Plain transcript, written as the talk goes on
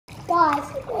Guys,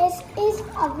 this is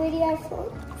a video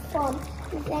from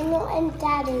Daniel and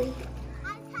Daddy.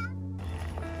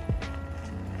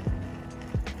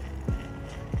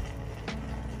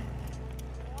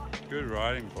 Good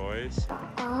riding, boys.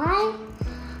 I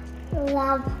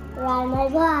love riding my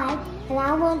bike, and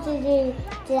I want to do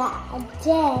that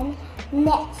again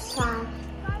next time.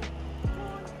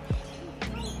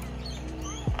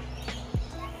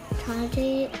 Time to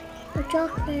eat a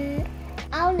chocolate.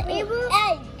 I want to eat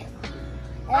egg.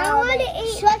 I want to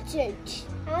eat sausage.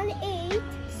 I want to eat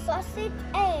sausage,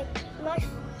 egg,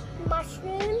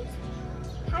 mushrooms,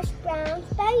 hash browns,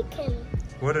 bacon.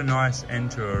 What a nice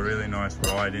end to a really nice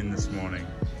ride in this morning.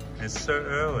 It's so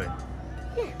early.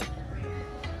 Yeah.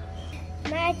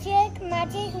 Magic,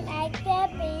 make there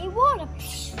be water.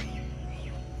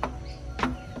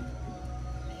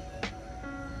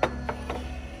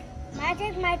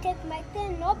 Magic, make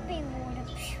there not be water.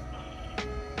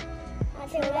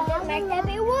 Magic, make there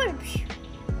be water.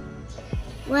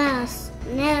 Well,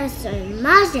 now so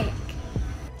magic.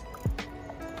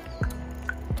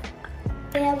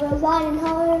 Yeah, we're riding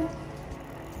home.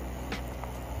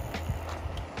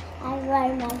 I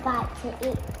rode my bike to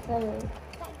eat food.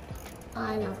 I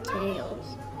love tails.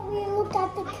 We looked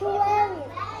at the aquarium.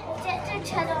 Get the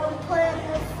turtle and put it in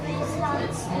the freezer and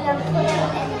then put it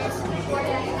in this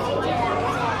water.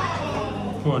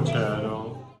 Poor turtle.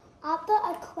 At the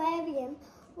aquarium,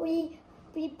 we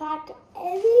packed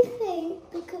everything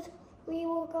because we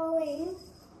were going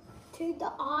to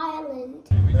the island.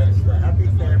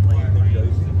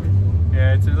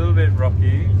 Yeah, it's a little bit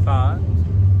rocky, but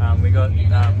we got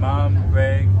Mum,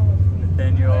 Greg,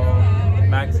 Nathaniel,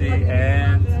 Maxie,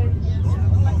 and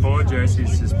poor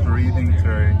Josie's just breathing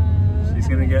through. She's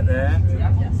gonna get there,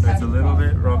 but it's a little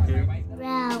bit rocky.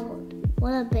 Wow,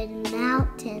 what a big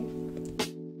mountain.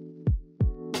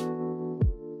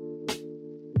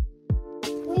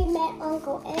 We met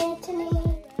Uncle Anthony.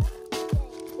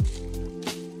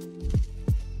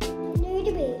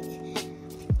 Nudibee.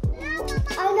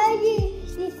 I know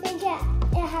you think it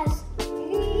has 3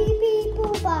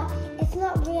 people, but it's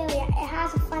not really. It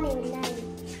has a funny name.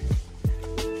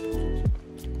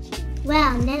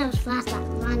 Wow, and then it was fast like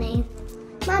running.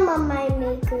 My mum made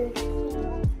me good.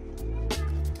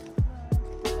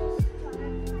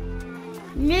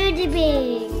 Nudie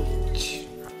Beach.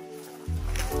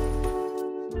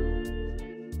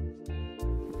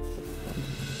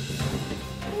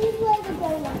 These were the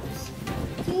grown-ups.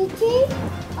 Gigi,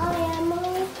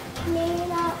 Emily,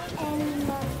 Nina, and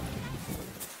Mum.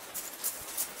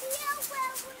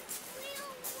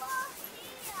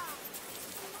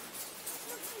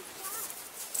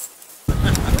 We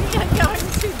are going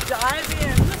to dive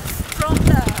in from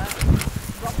the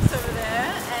rocks over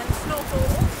there and snorkel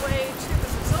all the way to the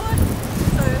resort.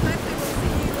 So hopefully we'll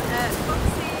see you at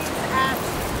Foxy's at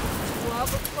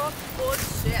 12 o'clock for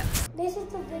shift. This is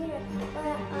the video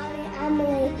where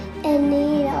Emily and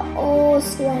Nina all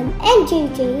swim, and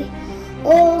Gigi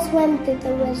all swim to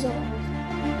the resort.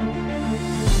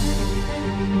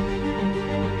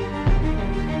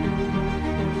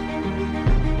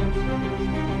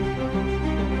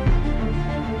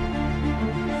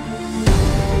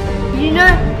 You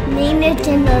know, Nina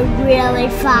can go really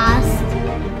fast.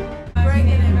 Greg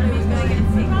and everybody's going to get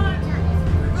sick.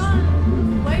 Run!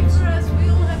 Wait for us, we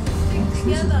all have to stick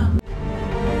together.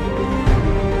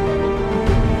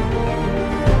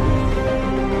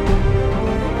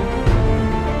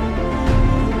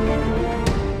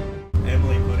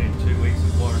 Emily put in 2 weeks of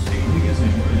quarantine because they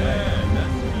were there.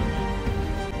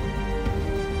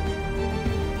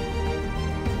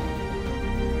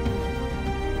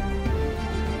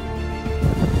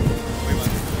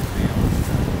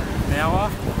 An hour?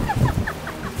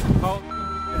 Oh.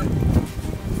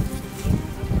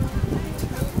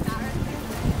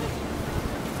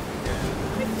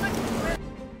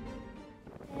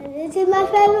 This is my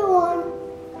favorite one.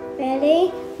 Ready?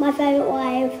 My favorite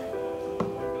wave.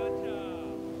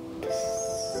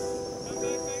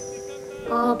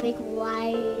 Oh, big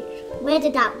wave. Where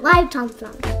did that wave come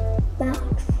from? Max.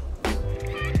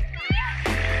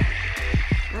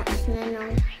 That's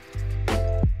Lennon.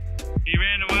 He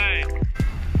ran away.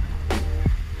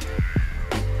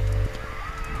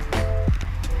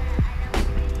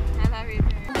 How have you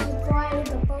been? I'm riding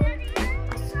the boat.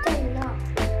 I stayed up.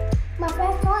 My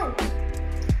first time.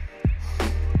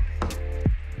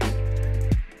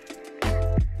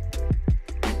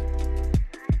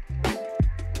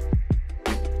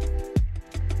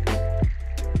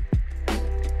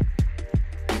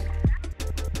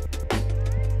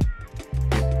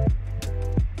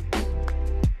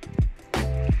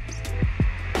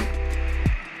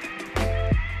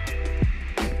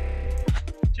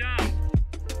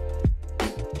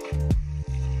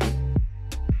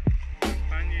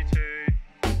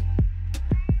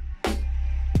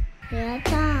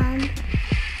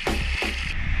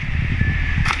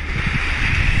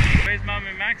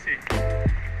 Maxie.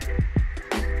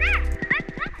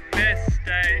 Best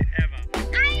day ever.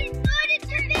 I thought it to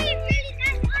be really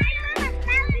nice. I don't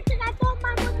know because I thought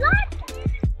Mum would like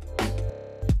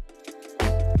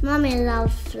it. Mummy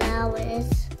loves flowers.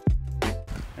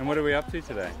 And what are we up to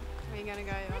today? We're going to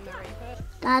go on the reef.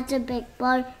 That's a big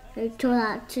boat to go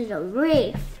out to the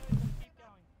reef.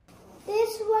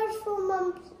 This was for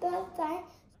Mum's birthday.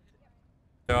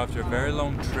 So after a very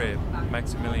long trip,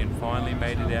 Maximilian finally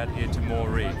made it out here to Moore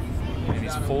Reef, and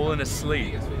he's fallen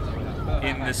asleep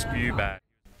in the spew bag.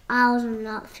 I was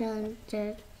not feeling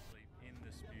good. In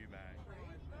the spew bag.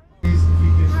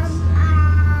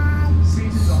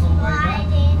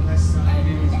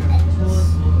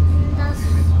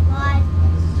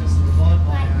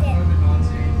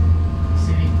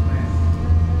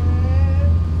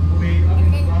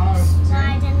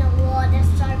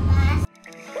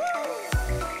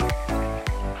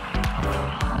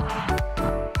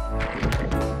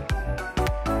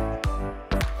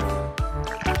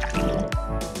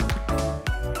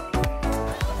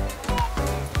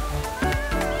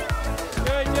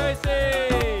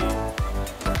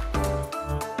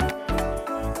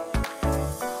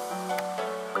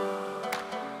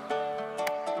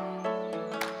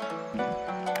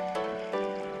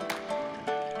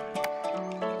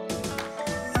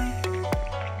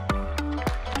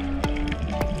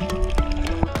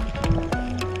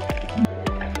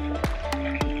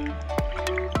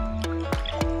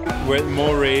 We're at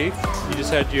Moore Reef. You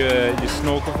just had your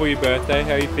snorkel for your birthday.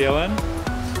 How are you feeling?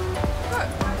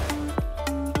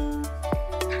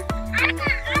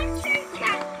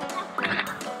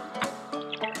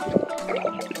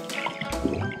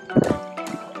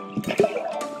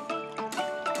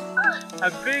 A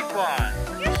big one.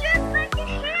 You should make it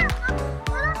here.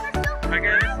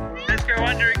 Okay, let's go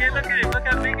under again. Look at him. Look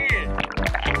how big he is.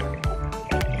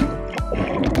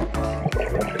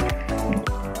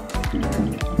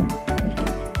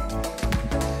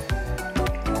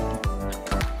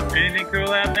 Anything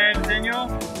cool out there, Daniel?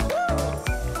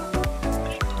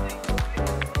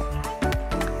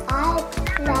 I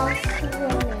love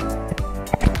swimming.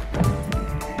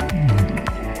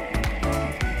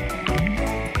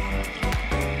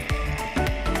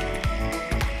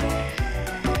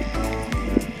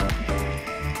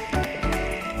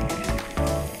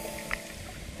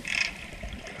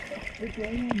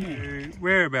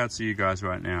 Whereabouts are you guys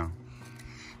right now?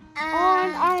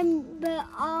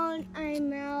 On a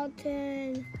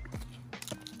mountain.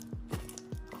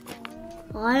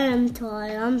 I am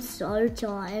tired. I'm so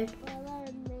tired.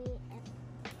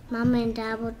 Mum and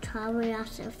Dad will trouble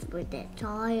us if we get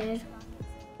tired.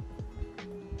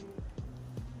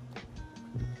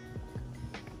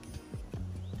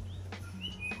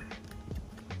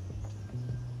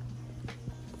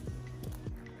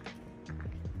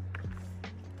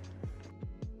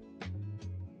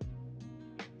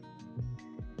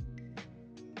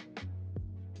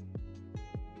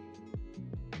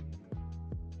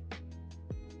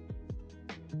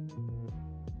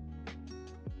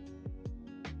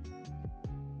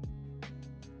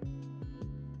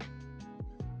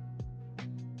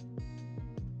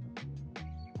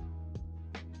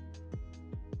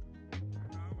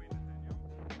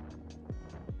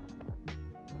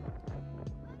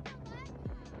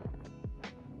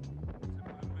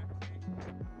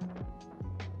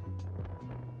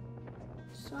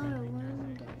 So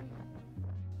windy.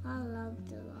 I love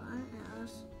the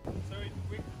lighthouse. So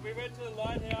we went to the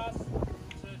lighthouse to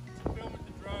film with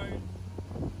the drone.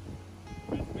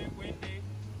 It's a bit windy.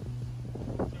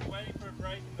 So we're waiting for a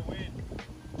break in the wind.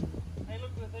 Hey,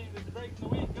 look at the thing. There's a break in the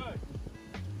wind. Go.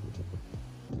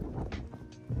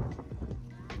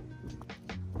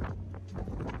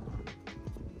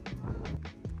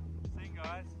 See you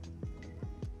guys.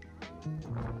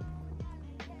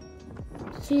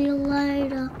 See you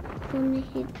later. Don't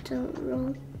hit the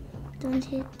road. Don't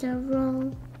hit the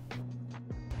road.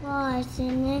 Bye. See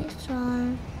you next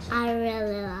time. I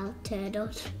really love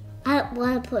turtles. I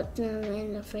want to put them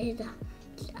in the freezer.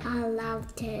 I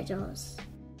love turtles.